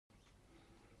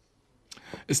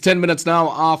It's 10 minutes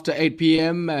now after 8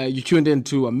 p.m. You tuned in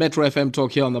to Metro FM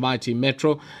Talk here on the Mighty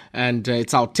Metro, and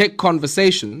it's our tech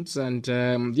conversations. And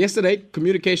yesterday,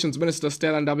 Communications Minister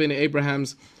Stella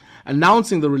Ndabeni-Abrahams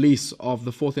announcing the release of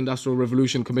the Fourth Industrial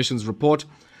Revolution Commission's report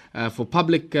for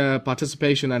public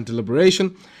participation and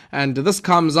deliberation. And this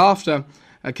comes after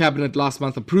a cabinet last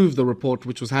month approved the report,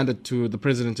 which was handed to the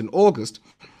president in August.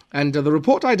 And the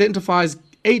report identifies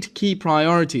 8 key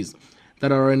priorities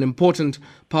that are an important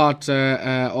part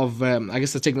of,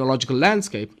 the technological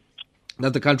landscape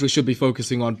that the country should be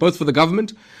focusing on, both for the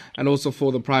government and also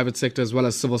for the private sector as well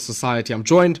as civil society. I'm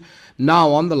joined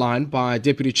now on the line by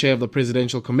Deputy Chair of the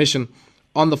Presidential Commission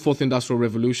on the Fourth Industrial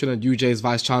Revolution and UJ's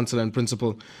Vice-Chancellor and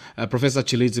Principal, Professor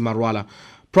Tshilidzi Marwala.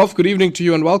 Prof, good evening to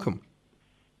you and welcome.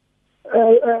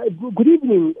 Good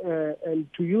evening and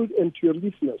to you and to your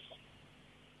listeners.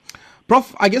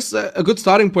 Prof, I guess a good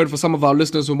starting point for some of our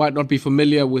listeners who might not be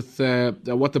familiar with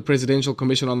what the Presidential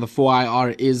Commission on the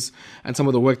 4IR is and some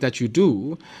of the work that you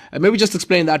do, maybe just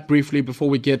explain that briefly before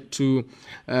we get to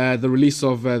the release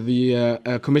of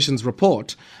the Commission's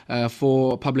report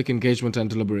for public engagement and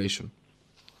deliberation.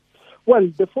 Well,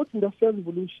 the Fourth Industrial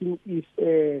Revolution is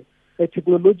a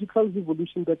technological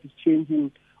revolution that is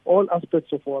changing all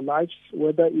aspects of our lives,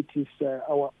 whether it is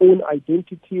our own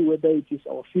identity, whether it is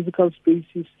our physical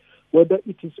spaces, whether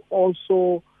it is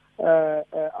also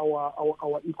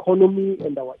our economy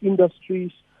and our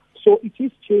industries. So it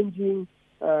is changing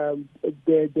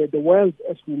the world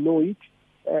as we know it.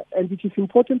 And it is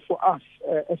important for us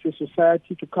as a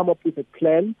society to come up with a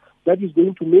plan that is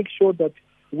going to make sure that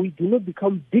we do not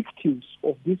become victims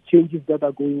of these changes that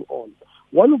are going on.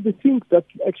 One of the things that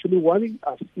actually worry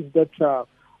us is that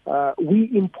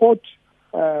we import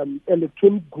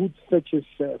electronic goods such as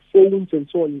phones and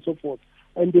so on and so forth.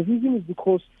 And the reason is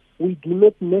because we do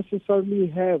not necessarily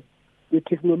have the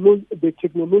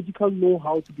technological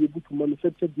know-how to be able to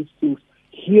manufacture these things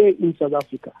here in South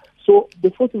Africa. So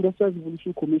the Fourth Industrial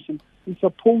Revolution Commission is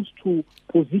supposed to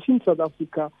position South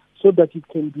Africa so that it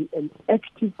can be an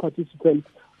active participant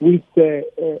with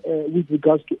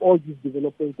regards to all these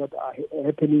developments that are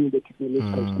happening in the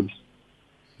technological space.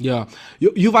 Yeah.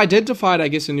 You've identified, I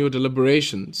guess, in your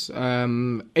deliberations,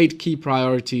 8 key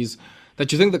priorities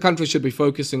that you think the country should be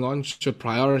focusing on, should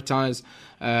prioritize,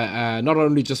 not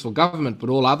only just for government, but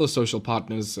all other social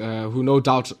partners who no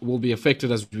doubt will be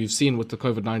affected, as we've seen with the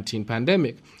COVID-19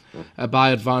 pandemic,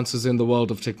 by advances in the world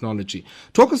of technology.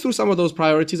 Talk us through some of those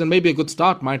priorities, and maybe a good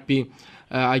start might be,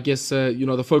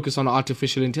 the focus on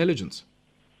artificial intelligence.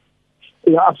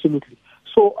 Yeah, absolutely.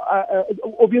 So,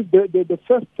 obviously, the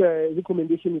first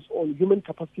recommendation is on human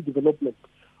capacity development,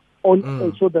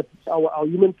 so that our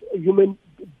human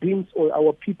beings or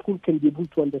our people can be able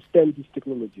to understand these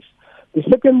technologies. The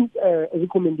second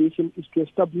recommendation is to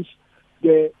establish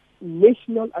the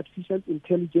National Artificial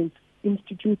Intelligence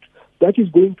Institute that is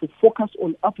going to focus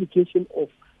on application of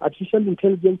artificial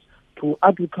intelligence to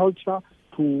agriculture,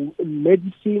 to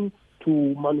medicine,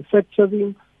 to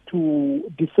manufacturing, to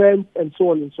defense, and so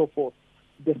on and so forth.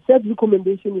 The third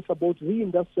recommendation is about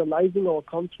reindustrializing our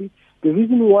country. The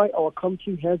reason why our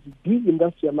country has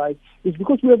deindustrialized is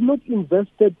because we have not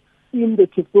invested in the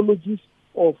technologies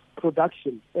of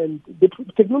production. And the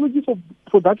technologies of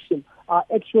production are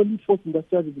actually Fourth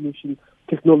Industrial Revolution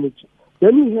technology.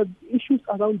 Then we have issues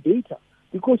around data,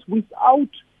 because without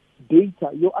data,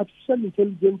 your artificial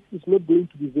intelligence is not going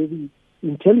to be very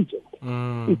intelligent.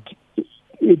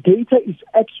 Data is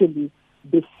actually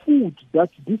the food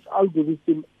that this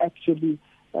algorithm actually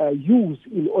use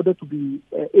in order to be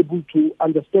able to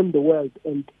understand the world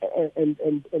and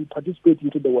participate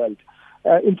into the world.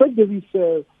 In fact, there is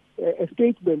a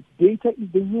statement: data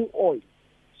is the new oil.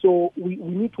 So we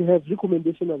need to have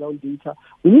recommendation around data.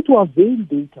 We need to avail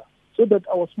data so that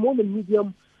our small and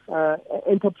medium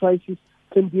enterprises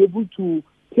can be able to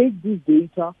take this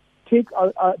data, take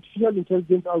our artificial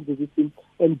intelligence algorithm,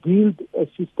 and build a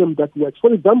system that works.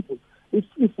 For example,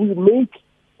 if we make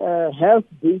health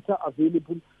data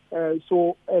available,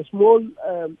 so a small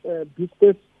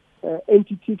business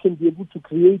entity can be able to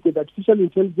create an artificial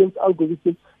intelligence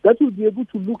algorithm that will be able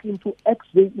to look into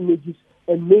X-ray images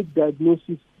and make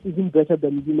diagnosis even better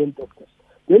than human doctors.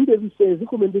 Then there is a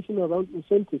recommendation around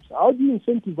incentives. How do you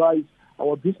incentivize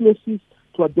our businesses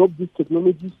to adopt these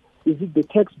technologies? Is it the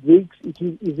tax breaks?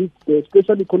 Is it the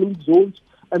special economic zones?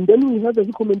 And then we have a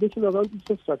recommendation around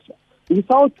infrastructure.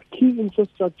 Without key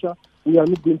infrastructure, we are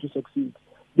not going to succeed.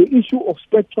 The issue of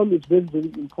spectrum is very,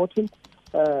 very important.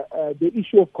 The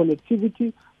issue of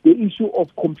connectivity, the issue of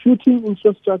computing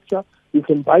infrastructure. You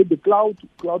can buy the cloud.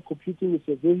 Cloud computing is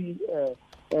a very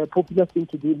popular thing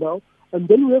to do now. And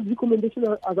then we have recommendations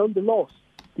around the laws.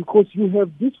 because you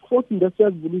have this fourth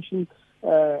industrial revolution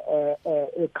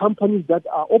companies that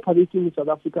are operating in South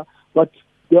Africa, but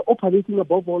they're operating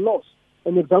above all laws.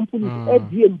 An example is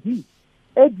Airbnb.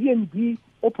 Airbnb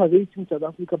operates in South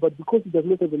Africa, but because it does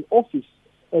not have an office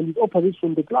and it operates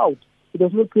from the cloud, it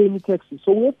does not pay any taxes.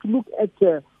 So we have to look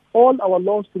at all our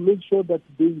laws to make sure that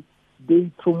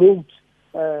they promote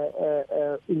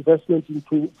investment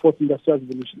into fourth industrial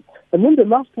revolution. And then the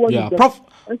last one is that, Prof.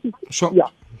 Sure. Yeah.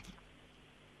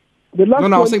 The last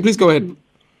I was saying, please go ahead.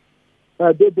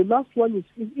 The last one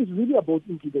is really about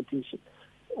implementation.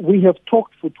 We have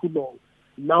talked for too long.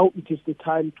 Now it is the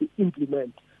time to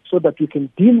implement so that we can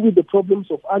deal with the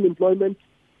problems of unemployment,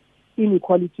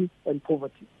 inequality, and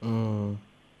poverty.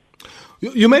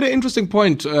 You made an interesting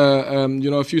point,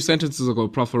 a few sentences ago,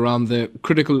 Prof, around the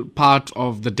critical part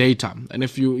of the data. And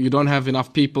if you don't have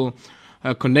enough people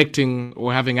connecting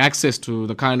or having access to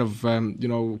the kind of,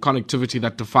 connectivity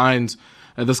that defines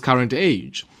this current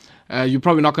age, you're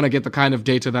probably not going to get the kind of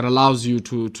data that allows you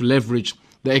to leverage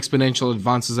the exponential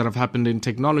advances that have happened in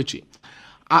technology.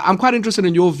 I'm quite interested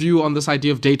in your view on this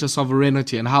idea of data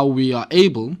sovereignty and how we are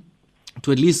able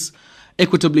to at least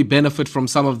equitably benefit from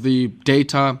some of the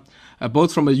data,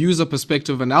 both from a user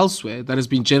perspective and elsewhere, that has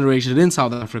been generated in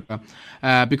South Africa,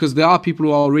 because there are people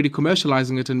who are already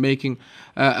commercializing it and making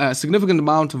a significant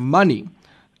amount of money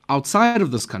outside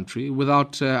of this country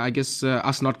without,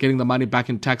 us not getting the money back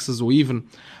in taxes or even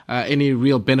any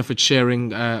real benefit sharing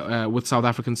with South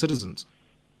African citizens.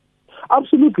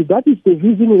 Absolutely. That is the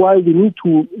reason why we need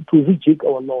to rejig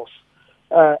our laws.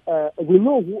 We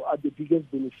know who are the biggest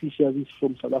beneficiaries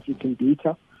from South African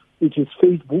data. It is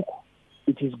Facebook,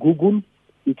 it is Google,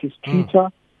 it is Twitter,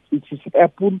 it is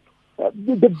Apple.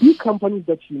 The big companies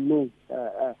that you know,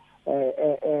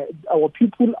 our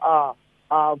people are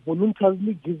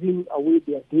voluntarily giving away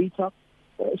their data.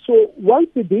 So once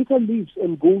the data leaves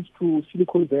and goes to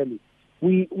Silicon Valley,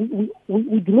 we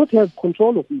do not have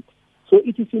control of it. So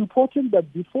it is important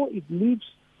that before it leaves,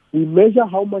 we measure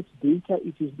how much data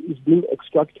it is being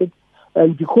extracted,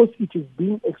 and because it is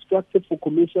being extracted for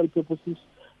commercial purposes,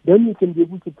 then we can be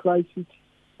able to price it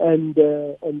and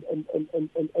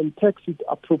tax it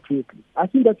appropriately. I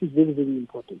think that is very, very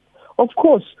important. Of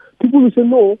course, people will say,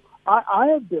 no, I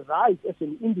have the right as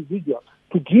an individual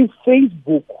to give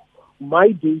Facebook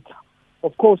my data.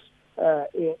 Of course,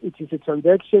 it is a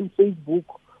transaction. Facebook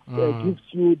gives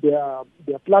you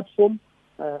their platform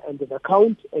and an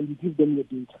account, and you give them your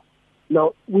data.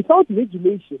 Now, without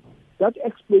regulation, that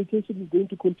exploitation is going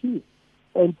to continue.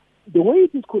 And the way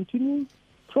it is continuing,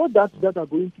 products that are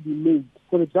going to be made,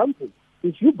 for example,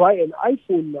 if you buy an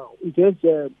iPhone now, it has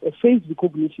a face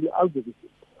recognition algorithm.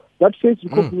 That face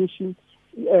recognition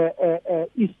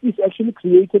is actually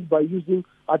created by using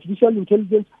artificial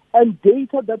intelligence and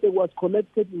data that was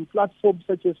collected in platforms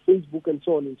such as Facebook and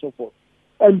so on and so forth.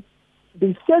 And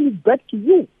they sell it back to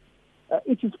you.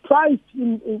 It is priced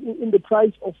in the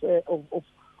price of the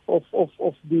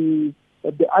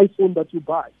iPhone that you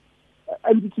buy,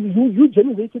 and it is you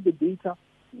generated the data.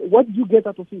 What do you get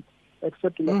out of it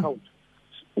except an account?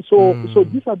 So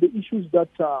these are the issues that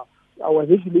our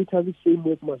regulatory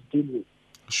framework must deal with.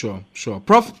 Sure.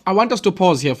 Prof, I want us to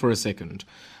pause here for a second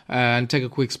and take a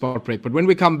quick spot break. But when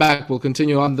we come back, we'll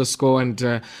continue on the score. And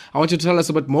I want you to tell us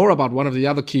a bit more about one of the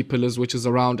other key pillars, which is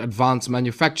around advanced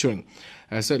manufacturing.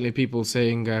 Certainly people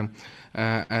saying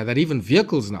that even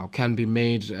vehicles now can be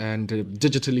made and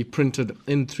digitally printed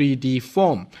in 3D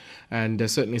form. And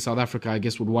certainly South Africa, I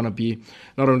guess, would want to be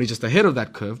not only just ahead of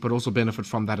that curve, but also benefit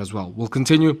from that as well. We'll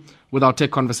continue with our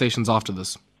tech conversations after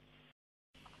this.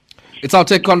 It's our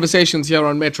tech conversations here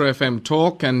on Metro FM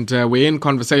Talk, and we're in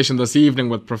conversation this evening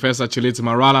with Professor Tshilidzi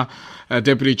Marwala,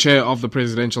 Deputy Chair of the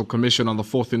Presidential Commission on the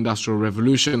Fourth Industrial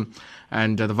Revolution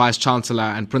and the Vice-Chancellor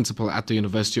and Principal at the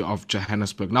University of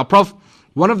Johannesburg. Now, Prof,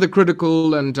 one of the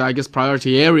critical and, I guess,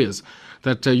 priority areas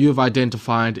that you've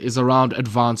identified is around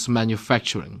advanced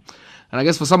manufacturing. And I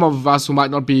guess for some of us who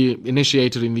might not be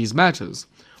initiated in these matters,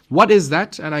 what is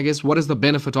that? And I guess what is the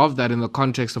benefit of that in the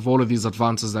context of all of these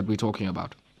advances that we're talking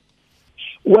about?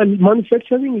 Well,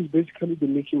 manufacturing is basically the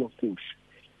making of things.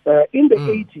 In the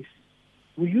 80s,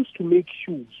 we used to make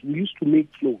shoes. We used to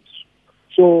make clothes.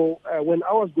 So when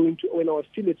I was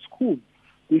still at school,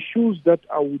 the shoes that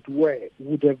I would wear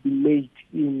would have been made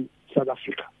in South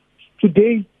Africa.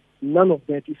 Today, none of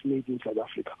that is made in South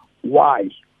Africa. Why?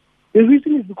 The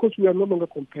reason is because we are no longer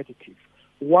competitive.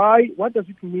 Why? What does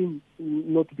it mean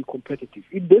not to be competitive?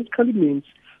 It basically means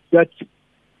that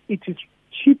it is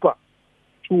cheaper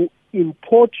to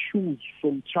import shoes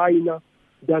from China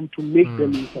than to make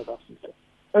them in South Africa.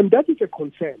 And that is a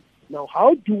concern. Now,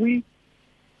 how do we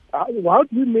how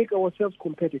do we make ourselves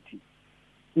competitive?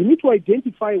 We need to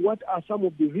identify what are some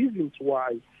of the reasons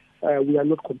why we are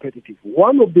not competitive.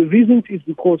 One of the reasons is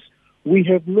because we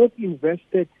have not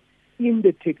invested in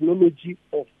the technology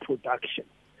of production.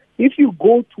 If you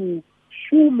go to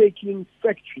shoemaking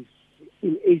factories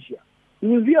in Asia, you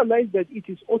will realize that it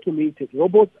is automated.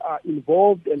 Robots are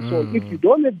involved and so on. If you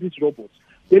don't have these robots,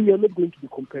 then you're not going to be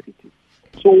competitive.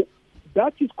 So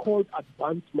that is called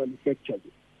advanced manufacturing.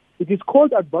 It is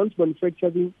called advanced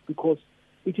manufacturing because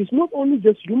it is not only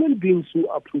just human beings who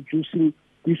are producing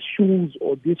these shoes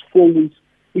or these phones.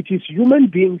 It is human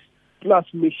beings plus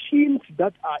machines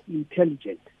that are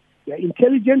intelligent. They are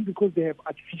intelligent because they have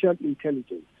artificial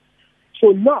intelligence.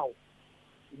 So now,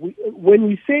 when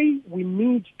we say we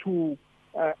need to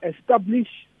establish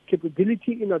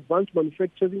capability in advanced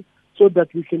manufacturing so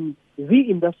that we can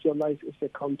reindustrialize as a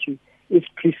country, is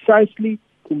precisely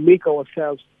to make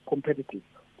ourselves competitive.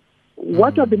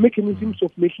 What are the mechanisms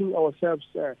of making ourselves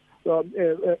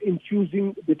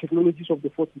infusing the technologies of the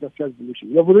fourth industrial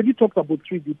revolution? We have already talked about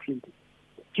 3D printing.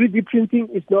 3D printing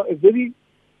is now a very,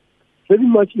 very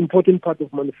much important part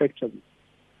of manufacturing.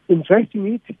 Invest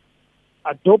in it,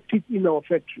 adopt it in our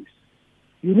factories.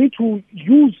 You need to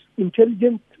use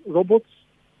intelligent robots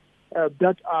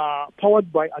that are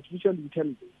powered by artificial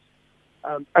intelligence.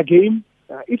 Again,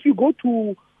 if you go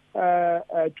to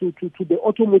the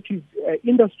automotive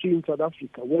industry in South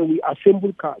Africa, where we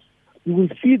assemble cars, you will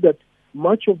see that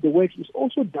much of the work is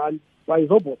also done by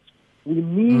robots. We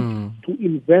need to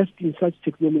invest in such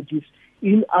technologies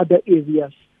in other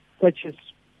areas, such as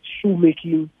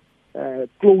shoemaking,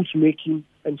 clothes making,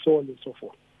 and so on and so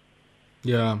forth.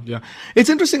 Yeah. It's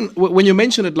interesting when you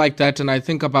mention it like that, and I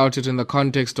think about it in the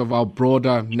context of our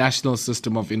broader national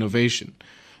system of innovation.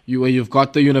 Where you've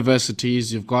got the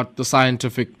universities, you've got the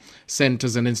scientific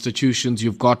centers and institutions,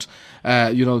 you've got,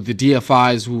 the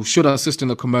DFIs who should assist in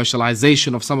the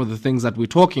commercialization of some of the things that we're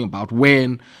talking about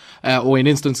when, or in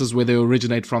instances where they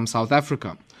originate from South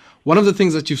Africa. One of the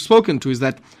things that you've spoken to is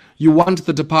that you want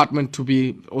the department to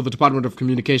be, or the Department of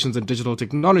Communications and Digital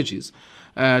Technologies,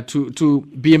 to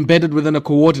be embedded within a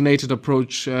coordinated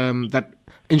approach that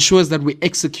ensures that we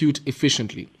execute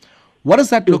efficiently. What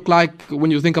does that look like when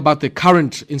you think about the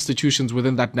current institutions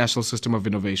within that national system of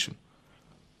innovation?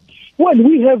 Well,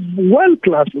 we have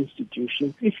world-class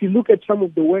institutions. If you look at some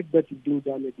of the work that is being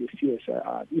done at the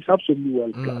CSIR, it's absolutely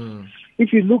world-class.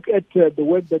 If you look at the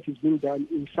work that is being done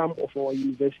in some of our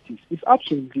universities, it's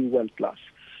absolutely world-class.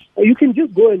 You can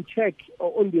just go and check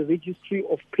on the registry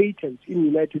of patents in the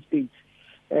United States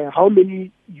how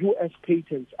many U.S.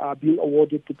 patents are being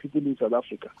awarded to people in South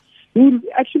Africa. You will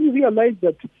actually realize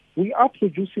that we are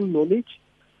producing knowledge.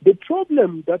 The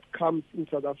problem that comes in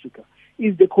South Africa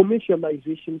is the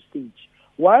commercialization stage.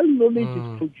 While knowledge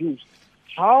is produced,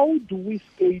 how do we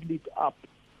scale it up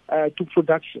to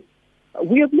production?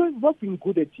 We have not been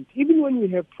good at it, even when we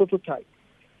have prototypes.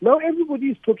 Now everybody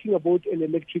is talking about an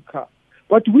electric car.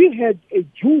 But we had a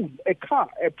Joule, a car,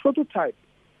 a prototype.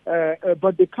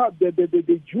 But the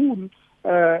Joule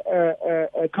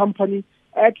company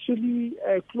actually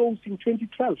closed in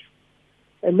 2012.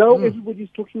 And now everybody is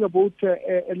talking about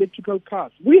electrical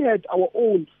cars. We had our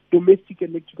own domestic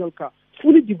electrical car,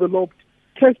 fully developed,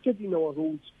 tested in our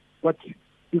roads. But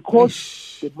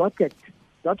because the market,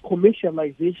 that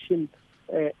commercialization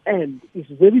end is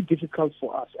very difficult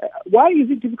for us. Why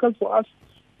is it difficult for us?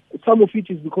 Some of it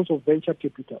is because of venture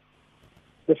capital.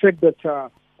 The fact that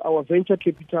our venture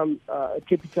capital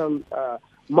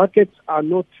markets are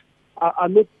not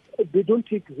they don't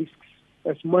take risks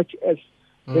as much as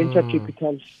venture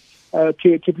capitalists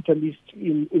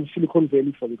in Silicon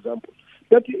Valley, for example.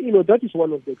 That is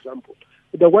one of the examples.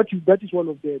 That is one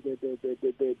of the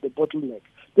bottleneck.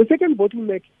 The second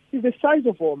bottleneck is the size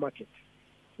of our market.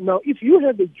 Now, if you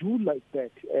have a Joule like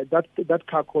that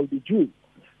car called the Joule,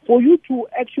 for you to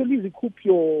actually recoup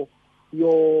your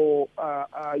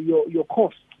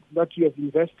cost that you have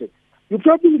invested, you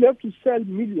probably will have to sell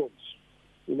millions.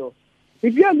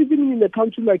 If you are living in a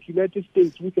country like United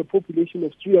States with a population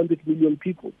of 300 million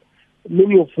people,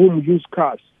 many of whom use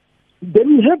cars, then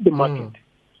you have the market.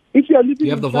 If you are living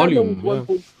in China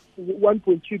with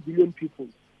 1.3 billion people,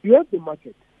 you have the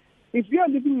market. If you are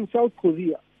living in South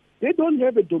Korea, they don't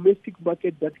have a domestic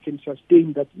market that can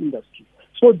sustain that industry.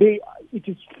 So it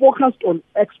is focused on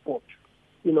export.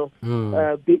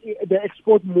 They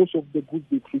export most of the goods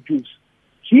they produce.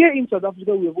 Here in South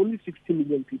Africa, we have only 60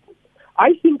 million people.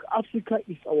 I think Africa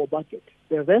is our market.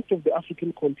 The rest of the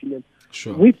African continent,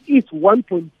 with its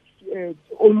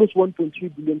almost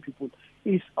 1.3 billion people,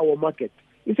 is our market.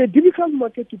 It's a difficult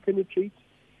market to penetrate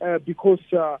because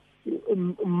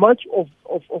much of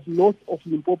north of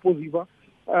Limpopo River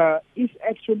is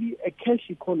actually a cash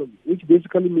economy, which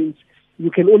basically means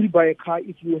you can only buy a car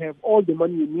if you have all the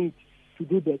money you need to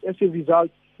do that. As a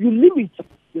result, you limit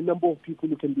the number of people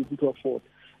you can be able to afford.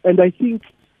 And I think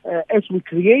as we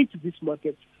create this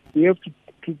market, we have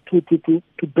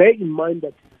to bear in mind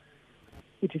that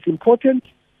it is important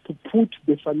to put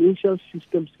the financial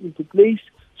systems into place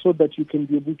so that you can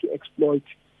be able to exploit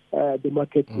the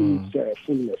market in its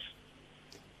fullness.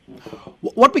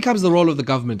 What becomes the role of the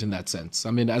government in that sense?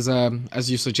 I mean, as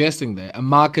you're suggesting there, a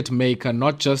market maker,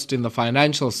 not just in the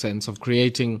financial sense of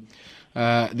creating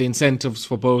the incentives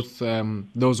for both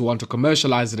those who want to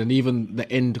commercialize it and even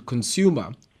the end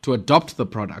consumer to adopt the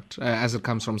product as it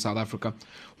comes from South Africa.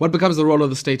 What becomes the role of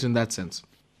the state in that sense?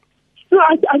 No,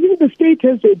 I think the state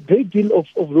has a great deal of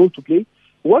role to play.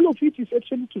 One of it is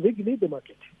actually to regulate the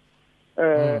market.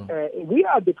 We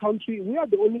are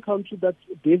the only country that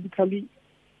basically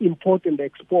import and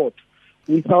export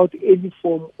without any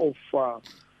form of a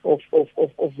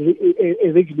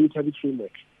regulatory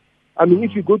framework. I mean,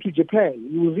 if you go to Japan,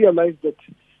 you will realize that,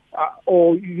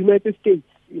 or United States,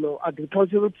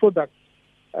 agricultural products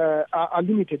are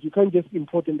limited. You can't just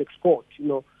import and export.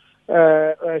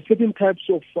 Certain types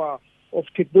of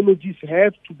technologies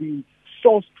have to be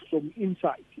sourced from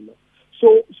inside.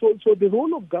 So the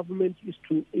role of government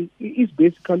is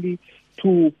basically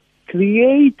to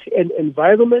create an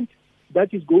environment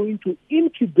that is going to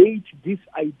incubate these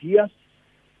ideas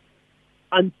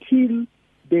until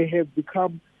they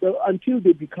become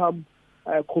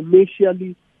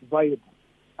commercially viable.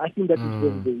 I think that is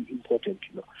very, very important.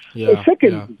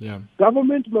 Secondly,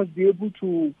 government must be able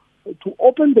to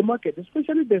open the market,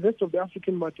 especially the rest of the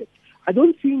African market. I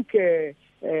don't think a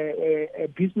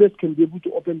business can be able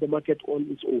to open the market on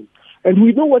its own. And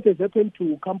we know what has happened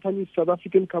to companies, South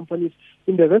African companies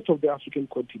in the rest of the African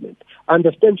continent. I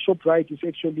understand ShopRite is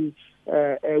actually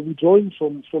withdrawing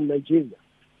from Nigeria.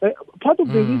 Part of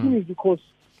the reason is because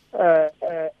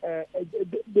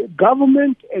the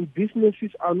government and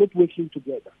businesses are not working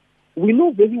together. We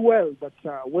know very well that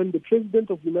when the President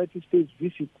of the United States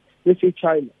visits, let's say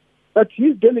China, that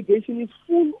his delegation is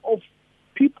full of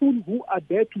people who are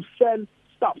there to sell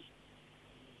stuff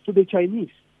to the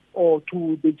Chinese or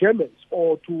to the Germans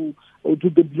or to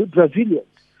the Brazilians.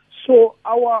 So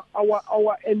our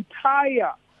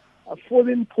entire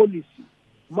foreign policy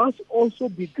must also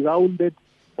be grounded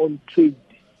on trade.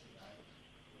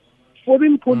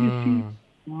 Foreign policy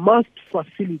must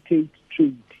facilitate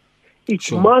trade.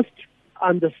 It must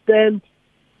understand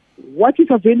what is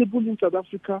available in South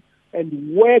Africa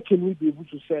and where can we be able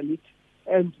to sell it.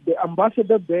 And the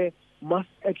ambassador there must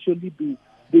actually be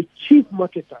the chief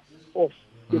marketer of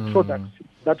the products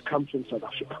that come from South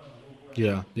Africa.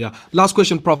 Yeah. Last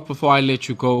question, Prof, before I let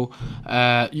you go.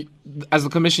 As the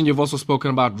Commission, you've also spoken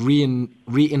about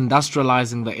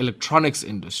reindustrializing the electronics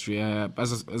industry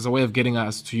as a way of getting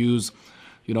us to use,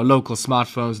 local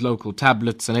smartphones, local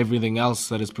tablets, and everything else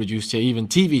that is produced here, even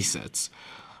TV sets.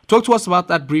 Talk to us about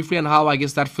that briefly and how, I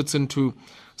guess, that fits into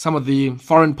some of the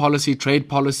foreign policy, trade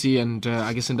policy, and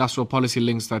industrial policy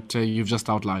links that you've just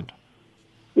outlined.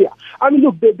 Yeah, I mean,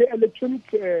 look, the electronic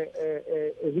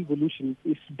revolution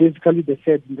is basically the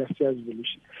third industrial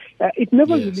revolution. It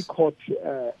never really caught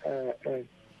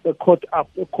up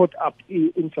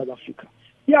in South Africa.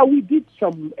 Yeah, we did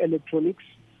some electronics,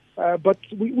 but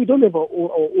we don't have our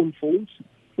own phones.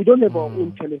 We don't have our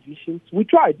own televisions. We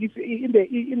tried. In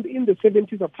the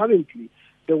 70s, apparently,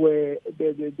 there were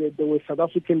South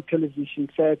African television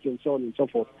sets and so on and so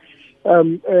forth.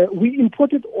 We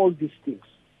imported all these things.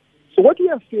 So what we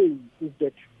are saying is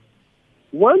that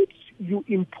once you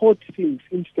import things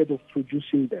instead of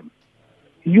producing them,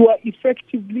 you are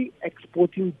effectively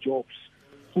exporting jobs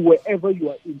to wherever you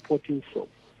are importing from.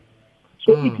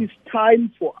 So it is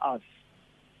time for us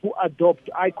to adopt,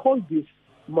 I call this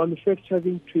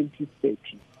manufacturing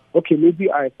 2030. Okay, maybe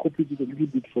I copied it a little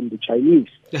bit from the Chinese.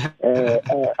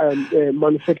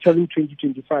 Manufacturing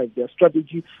 2025, their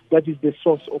strategy, that is the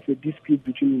source of a dispute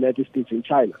between the United States and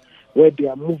China, where they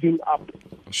are moving up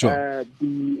the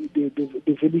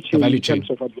value chain in terms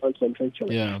of advanced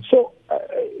manufacturing. Yeah. So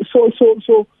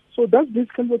that's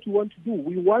basically what we want to do.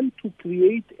 We want to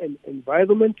create an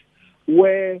environment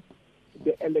where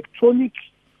the electronic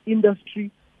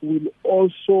industry will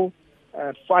also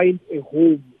find a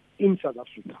home in South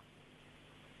Africa.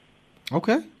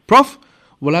 Okay. Prof,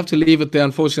 we'll have to leave it there.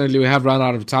 Unfortunately, we have run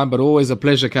out of time, but always a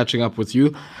pleasure catching up with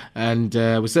you. And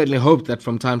we certainly hope that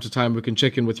from time to time we can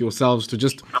check in with yourselves to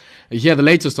just hear the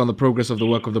latest on the progress of the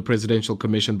work of the Presidential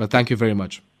Commission. But thank you very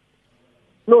much.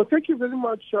 No, thank you very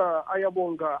much,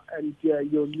 Ayabonga, and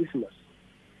your listeners.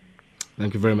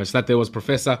 Thank you very much. That there was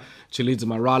Professor Tshilidzi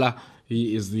Marwala.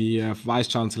 He is the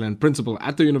Vice-Chancellor and Principal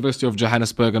at the University of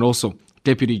Johannesburg and also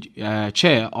Deputy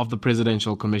Chair of the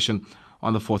Presidential Commission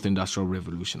on the Fourth Industrial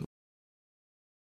Revolution.